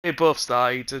both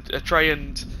sides. I try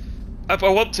and I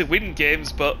want to win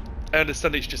games, but I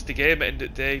understand it's just a game. At the end of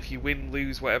the day, if you win,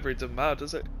 lose, whatever, it doesn't matter,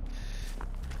 does it?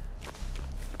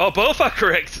 Oh, both are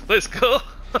correct. Let's go.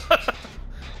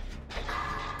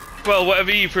 Well,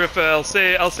 whatever you prefer. I'll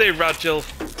say Ragil.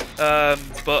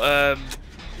 But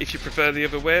if you prefer the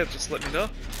other way, just let me know.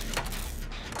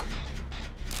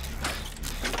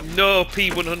 No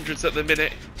P100s at the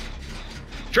minute.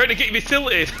 Trying to get me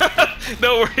tilted.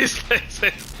 No worries,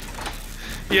 listen.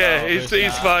 Yeah,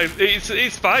 it's fine.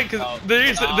 It's fine because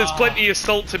there's plenty of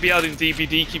salt to be had in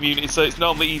DBD community, so it's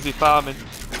normally easy farming.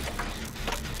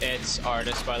 It's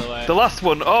artist, by the way. The last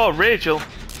one, oh, Rachel.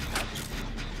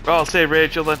 Oh, I'll say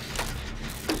Rachel then.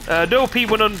 No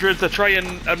P100s. I try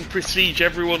and prestige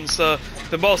everyone, so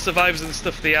the more survivors and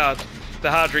stuff they add, the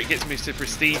harder it gets me to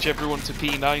prestige everyone to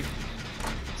P9.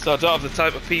 So I don't have the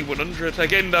type of P100.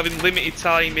 Again, having limited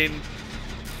time in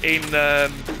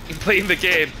playing the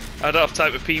game, I don't have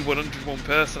type of P100 one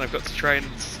person. I've got to try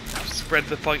and spread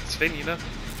the points thin, you know.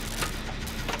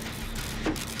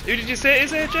 Who did you say it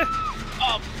is, AJ?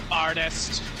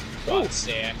 Artist. God's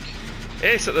sake.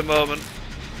 Ace at the moment.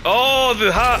 Oh,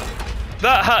 the hat!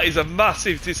 That hat is a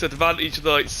massive disadvantage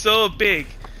though. It's so big.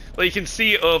 Like you can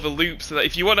see it over loops, so that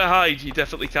if you want to hide, you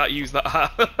definitely can't use that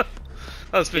hat.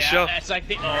 That's for sure. Yeah, it's like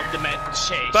the ultimate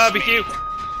chase. Barbecue.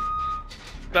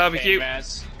 Barbecue. Pain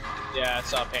res. Yeah, I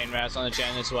saw pain res on the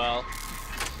gen as well.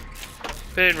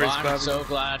 Pain res, I'm barbecue. so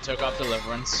glad I took off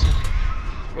deliverance.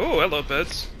 Oh, hello,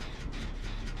 birds.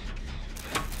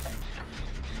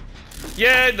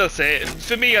 Yeah, that's it.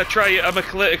 For me, I'm a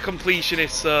completionist,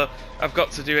 so I've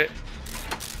got to do it.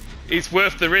 It's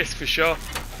worth the risk for sure.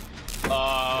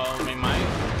 Oh, me might.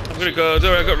 I'm gonna go.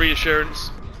 Don't worry, I've got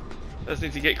reassurance. I just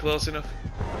need to get close enough.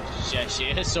 Yeah, she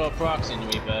is so proxing to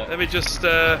me, but. Let me just.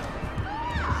 Oh,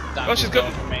 she's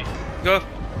got. For me. Go.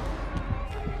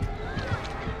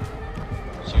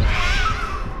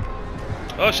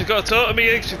 Oh, she's got a totem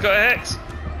here. She's got a hex.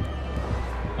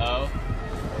 Oh.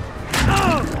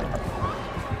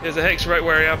 There's a hex right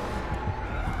where I am.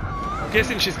 I'm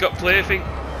guessing she's got plaything.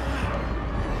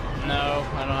 No,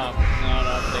 I don't have. No,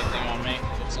 plaything on me.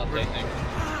 It's not plaything.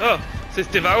 Oh, so it's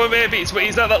Devour maybe. It's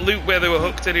he's at that loop where they were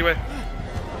hooked anyway.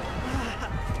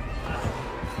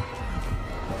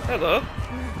 Hello.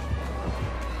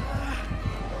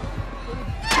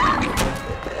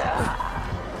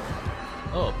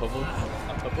 Oh, a bubble.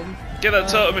 Get that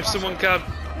totem if someone can.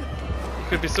 It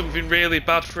could be something really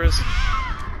bad for us.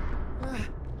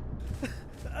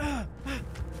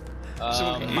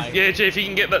 Yeah, Jay, if you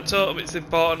can get that totem, it's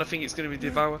important. I think it's going to be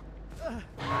Devour.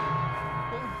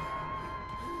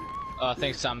 I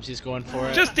think Samsy's going for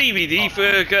it. Just DVD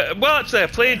for. Well, actually, I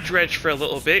played Dredge for a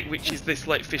little bit, which is this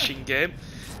like fishing game.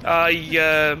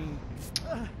 I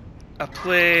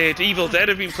played Evil Dead.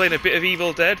 I've been playing a bit of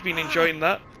Evil Dead. Been enjoying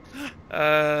that.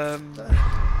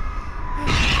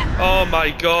 Oh my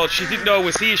God, she didn't know I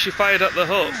was here. She fired at the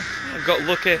hut and got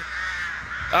lucky.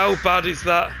 How bad is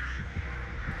that?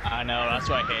 I know, that's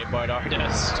why I hate Board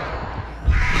Artist.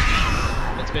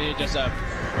 It's basically just a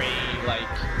free, like,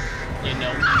 you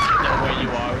know where you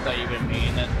are without even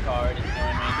being that card, you know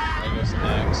what I mean? Like, goes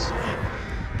next.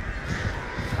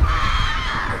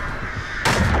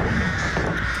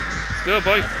 Go,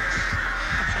 boy.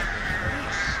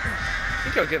 I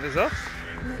think I'll get this off.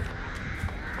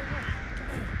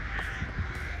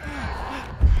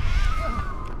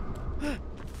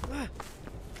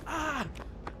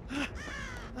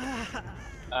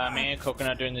 Me and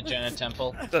Coconut doing the Jenna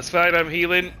Temple. That's fine, I'm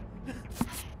healing.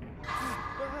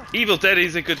 Evil Dead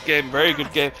is a good game, very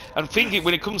good game. I'm thinking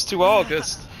when it comes to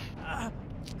August, I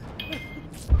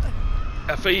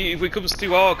think if it comes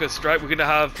to August, right, we're gonna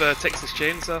have Texas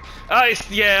Chainsaw.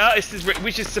 Artist is,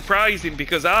 which is surprising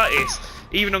because Artist,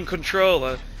 even on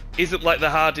controller, isn't like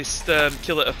the hardest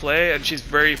killer to play, and she's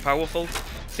very powerful.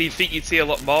 So you'd think you'd see a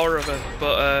lot more of her,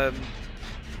 but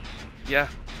yeah.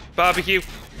 Barbecue.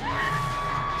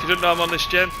 If you don't know I'm on this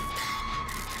gen.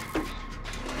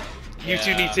 You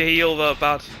two need to heal though,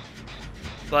 bad.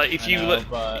 Like if you but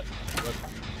we're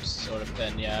sort of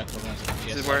thin, yeah.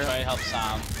 Yes, I'll try to help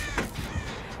Sam.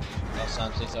 Oh,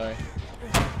 Sam, say sorry.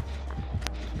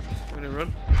 I'm gonna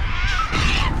run.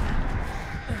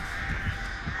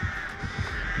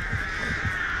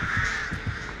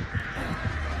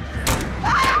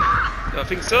 I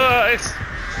think so, Artist.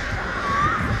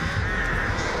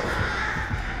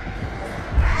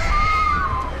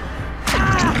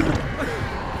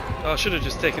 Oh, I should have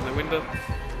just taken the window.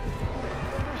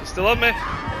 She's still on me.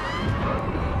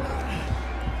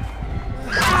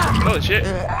 Holy shit.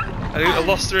 I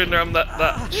lost her in around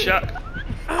that shack.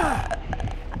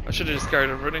 I should have just carried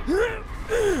on running.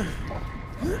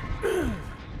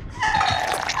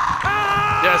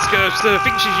 Yeah, Scourge. So I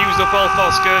think she's used up all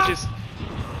 4 Scourges.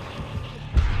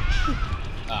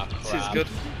 Oh, This is crap. good.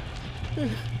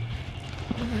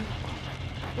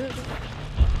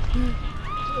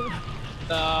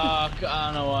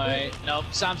 On the way. Nope,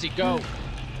 Samsy, go.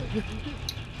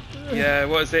 Yeah,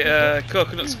 what is it?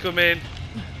 Coconuts come in.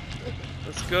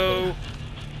 Let's go.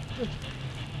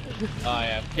 Oh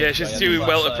yeah. Yeah, she's doing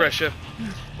well to pressure.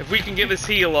 If we can get this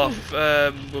heal off,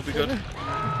 we'll be good.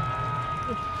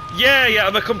 Yeah,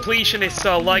 I'm a completionist,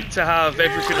 so I like to have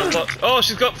everything unlocked. Oh,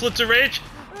 she's got Floods of Rage.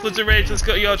 Floods of Rage, let's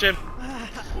go to your gem.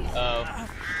 Oh.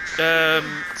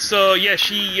 So yeah,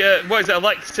 she, what is it? I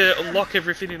like to unlock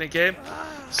everything in a game.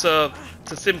 So,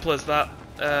 it's as simple as that.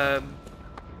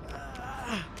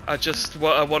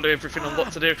 I want everything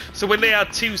unlocked to do. So when they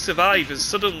add 2 survivors,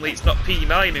 suddenly it's not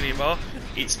P9 anymore,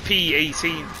 it's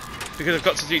P18. Because I've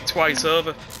got to do it twice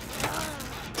over.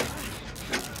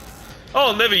 Oh,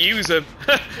 I'll never use them.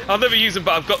 I'll never use them,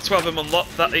 but I've got to have them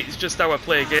unlocked. That it's just how I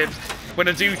play games. When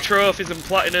I do trophies and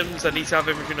platinums, I need to have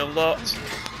everything unlocked.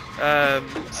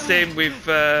 Same with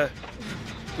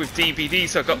DBD,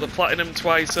 so I got the platinum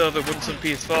twice over, once on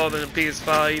PS4, then on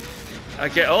PS5. I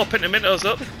get Pentamentos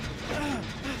up.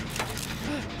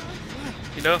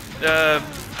 You know,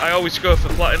 I always go for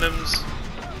platinums.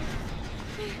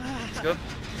 Let's go.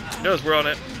 She knows we're on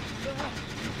it.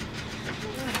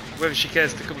 Whether she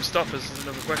cares to come stop us is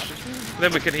another question. And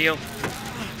then we can heal.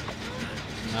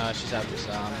 No, she's out this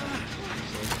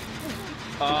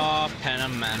Oh,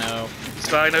 Penamano. It's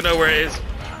fine, I know where it is.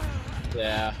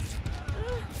 Yeah.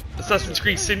 Assassin's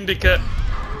Creed Syndicate.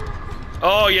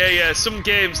 Oh yeah, some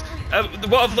games.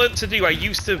 What I've learnt to do, I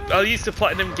used to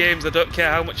platinum games. I don't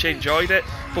care how much I enjoyed it,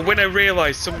 but when I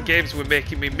realised some games were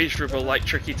making me miserable, like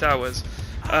Tricky Towers,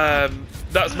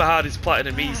 that's my hardest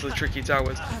platinum, easily Tricky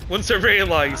Towers. Once I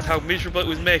realised how miserable it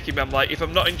was making me, I'm like, if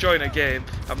I'm not enjoying a game,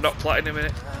 I'm not platinum in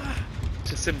it.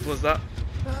 It's as simple as that.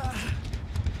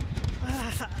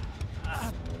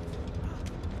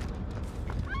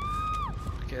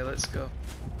 Okay, let's go.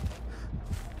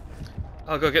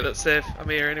 I'll go get that save. I'm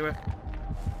here anyway.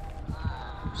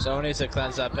 Someone needs to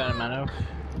cleanse that Penamano.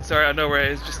 Sorry, I know where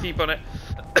it is. Just keep on it.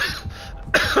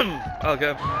 I'll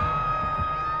go.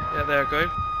 Yeah, they're going.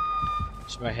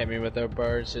 She might hit me with her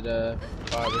birds at a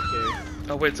barbecue.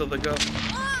 I'll wait till they go.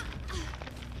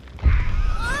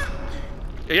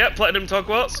 Yeah, platinum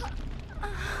Hogwarts.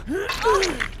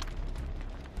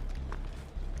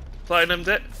 Platinumed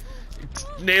it. It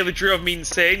nearly drove me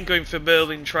insane going for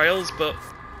Merlin Trials, but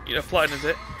you know, platinumed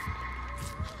it.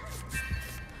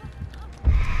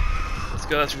 Let's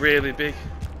go, that's really big.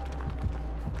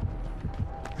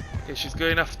 Okay, she's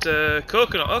going after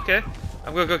Coconut, okay.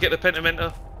 I'm gonna go get the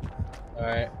Pentamento.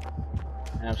 Alright.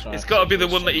 It's gotta be the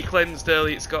one that you cleansed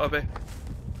early, it's gotta be.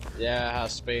 Yeah, it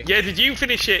has to be. Yeah, did you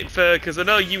finish it for, because I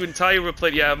know you and Tyra were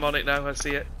playing, yeah, I'm on it now, I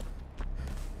see it.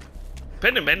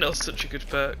 Pentamento's such a good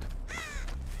perk.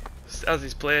 As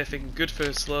his plaything, good for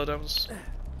slowdowns.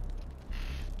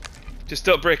 Just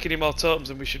don't break any more totems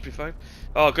and we should be fine.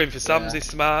 Oh, going for Sam's is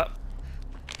smart.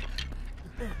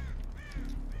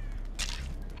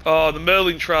 Oh, the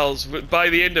Merlin trials, by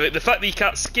the end of it, the fact that you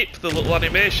can't skip the little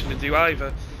animation to do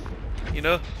either, you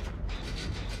know?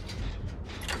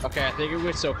 Okay, I think it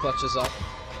would still clutches up.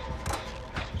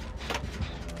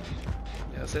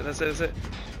 Yeah, that's it, that's it, that's it.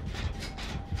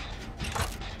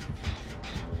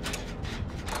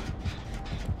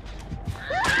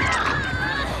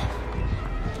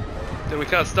 No, we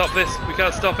can't stop this, we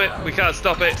can't stop it, we can't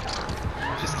stop it.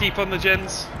 Just keep on the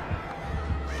gens.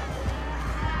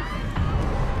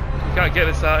 We can't get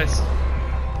this artist.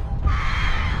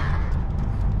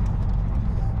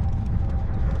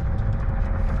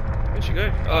 Where'd she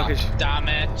go? Oh, okay. Damn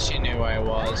it, she knew where I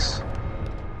was.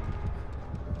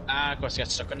 Ah, of course, I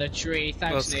got stuck on the tree.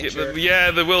 Thanks, nature.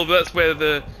 Yeah, there will. That's where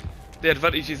the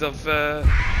advantages of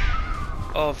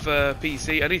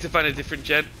PC. I need to find a different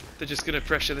gen. They're just gonna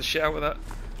pressure the shit out of that.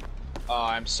 Oh,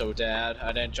 I'm so dead.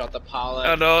 I didn't drop the pallet.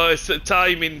 I know, it's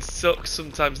timing sucks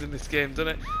sometimes in this game, doesn't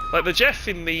it? Like the Jeff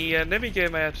in the Nemi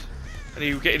game I had, and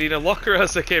he was getting in a locker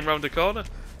as I came round the corner.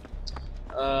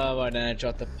 Why didn't I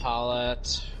drop the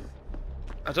pallet?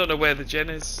 I don't know where the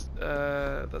gen is.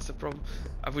 That's the problem.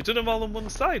 Have we done them all on one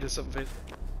side or something?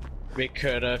 We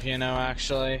could have, you know,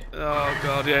 actually. Oh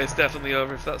god, yeah, it's definitely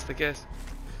over if that's the case.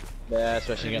 Yeah,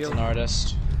 especially against an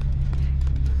artist.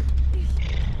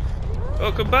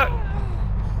 Oh, come back!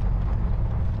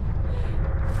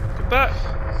 Come back!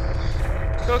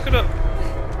 Coconut!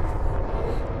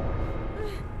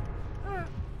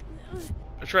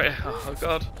 That's right. Oh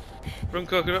god. Run,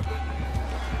 Coconut.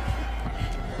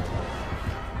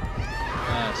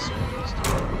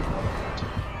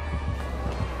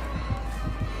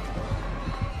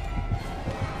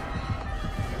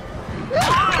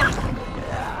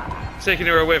 Taking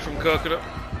her away from Coconut.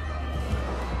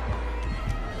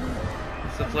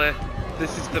 It's the play.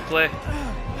 This is the play.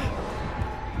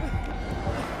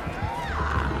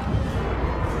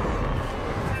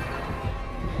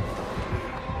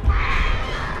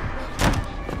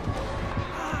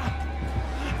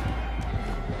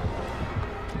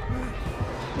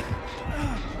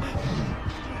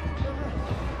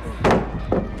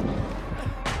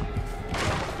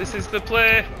 This is the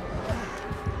play.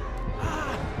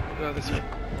 Go this way.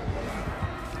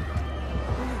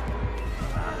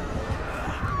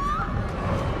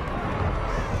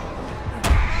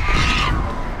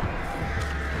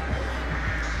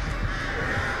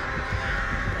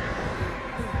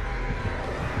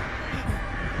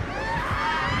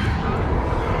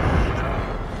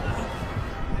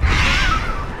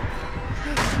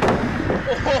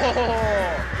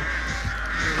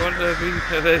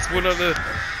 There's one on the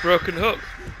broken hook.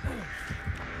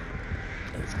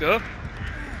 Let's go.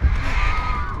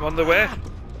 I'm on the way.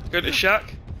 Go to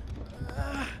Shack.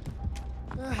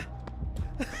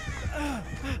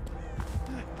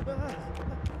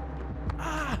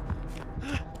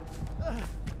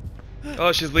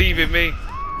 Oh, she's leaving me.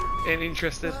 Ain't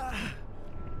interested.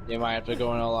 You might have to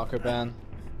go in a locker ban.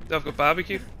 I've got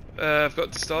barbecue. I've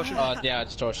got distortion. Oh, yeah,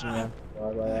 distortion, yeah.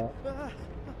 Sorry about that.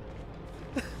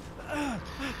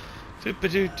 She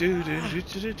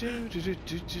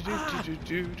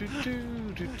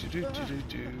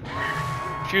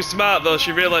was smart though,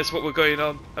 she realised what was going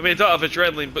on. I mean, I don't have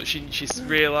adrenaline, but she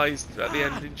realised at the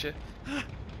end, didn't she?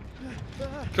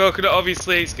 Coconut,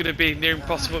 obviously, it's going to be near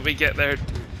impossible for me to get there and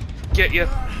get you.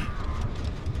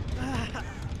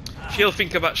 She'll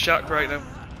think I'm at Shack right now.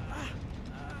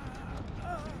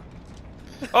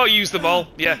 Oh, use them all,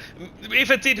 yeah.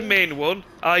 If I did main one,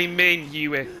 I main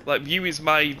Yue. Like, Yue is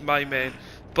my main.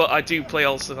 But I do play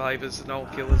all survivors and all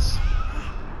killers.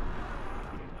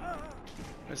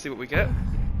 Let's see what we get.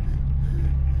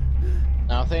 I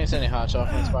don't think it's any hatch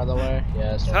offense, by the way.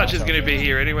 Yeah, it's Hatch is going to be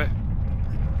here anyway.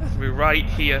 We're right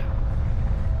here.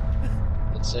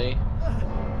 Let's see.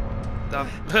 Damn.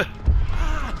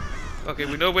 Okay,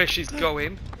 we know where she's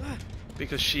going.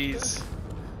 Because she's...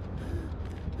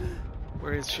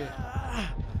 Where is she?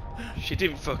 She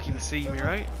didn't fucking see me,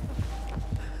 right?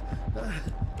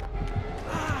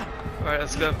 Alright,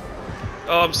 let's go.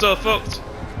 Oh, I'm so fucked.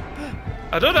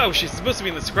 I don't know, she's supposed to be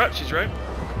in the scratches, right?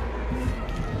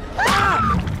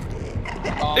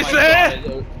 Oh it's there!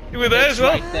 God, You were there as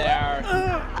well? Right there.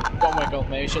 Oh my god,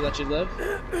 make sure that you live.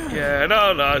 Yeah,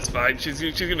 no, it's fine. She's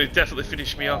gonna definitely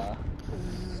finish me off.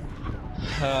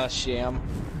 Sham.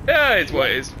 Yeah, it's what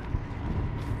it is.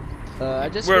 I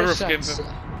just We're a wish rough game.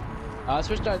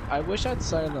 I wish I'd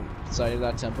sighted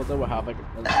that temple that would have like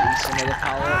at least another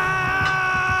palette.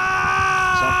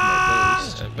 Something at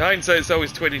least. Hindsight's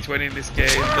always 20/20 in this game,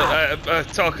 but I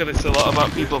talk of this a lot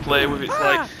about people playing with it. It's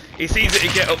like, it's easy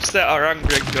to get upset or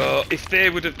angry and go, if they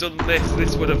would have done this,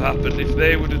 this would have happened, if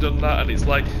they would have done that, and it's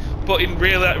like, but in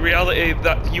reality,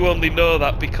 that you only know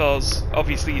that because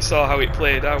obviously you saw how it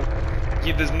played out.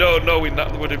 There's no knowing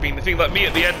that would have been the thing. Like me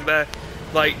at the end there,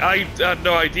 like I had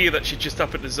no idea that she just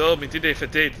happened to zone me. Did it? If I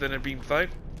did, then I'd been fine.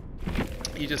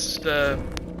 You just,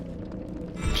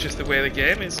 it's just the way the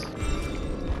game is.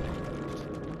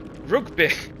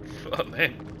 Rugby. What a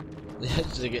name.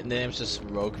 The name's just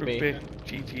rugby.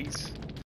 GG's.